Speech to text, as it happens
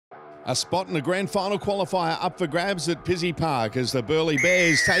A spot in the grand final qualifier up for grabs at Pizzey Park as the Burleigh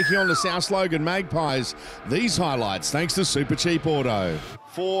Bears taking on the Souths Logan Magpies. These highlights thanks to Super Cheap Auto.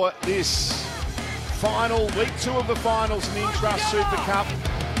 For this final, week 2 of the finals in the Intrust Super Cup.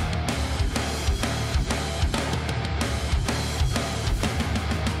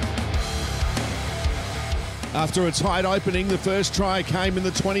 After a tight opening, the first try came in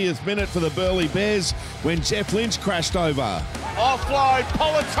the 20th minute for the Burleigh Bears when Jeff Lynch crashed over. Offload,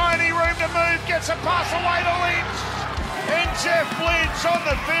 Politoni, room to move, gets a pass away to Lynch. And Jeff Lynch on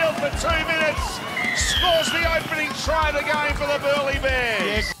the field for 2 minutes, scores the opening try of the game for the Burleigh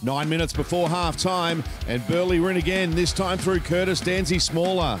Bears. 9 minutes before half-time, and Burleigh win again, this time through Curtis Dancy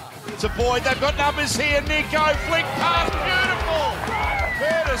Smaller. To Boyd, they've got numbers here, Nico, flick pass, beautiful.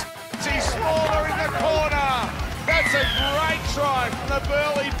 Curtis Dancy Smaller in the corner. That's a great try from the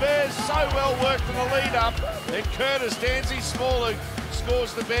Burleigh Bears, so well worked in the lead-up. And Curtis Dancy Smaller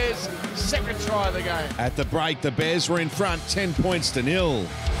scores the Bears' second try of the game. At the break, the Bears were in front 10 points to 0.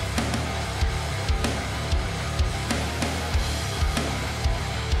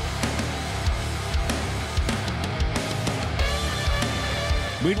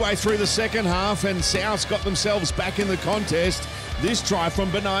 Midway through the second half, and Souths got themselves back in the contest. This try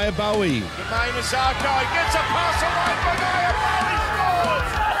from Burleigh Bowie. Jermaine Azarko gets a pass away. Burleigh Bowie scores.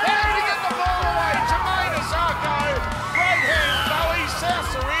 How did he get the ball away? Jermaine Azarko, great hand. Bowie,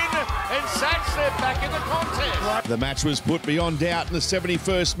 Souths are in, and Souths they're back in the contest. The match was put beyond doubt in the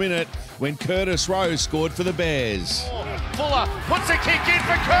 71st minute when Curtis Rowe scored for the Bears. Fuller puts a kick in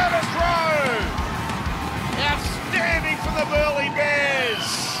for Curtis Rowe. Outstanding for the Burleigh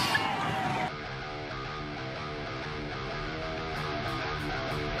Bears.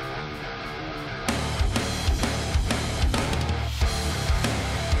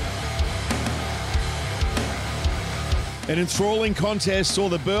 An enthralling contest saw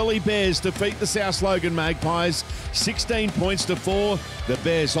the Burleigh Bears defeat the Souths Logan Magpies 16 points to 4. The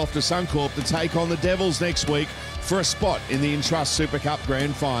Bears off to Suncorp to take on the Devils next week for a spot in the Intrust Super Cup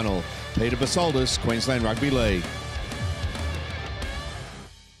Grand Final. Peter Basoldis, Queensland Rugby League.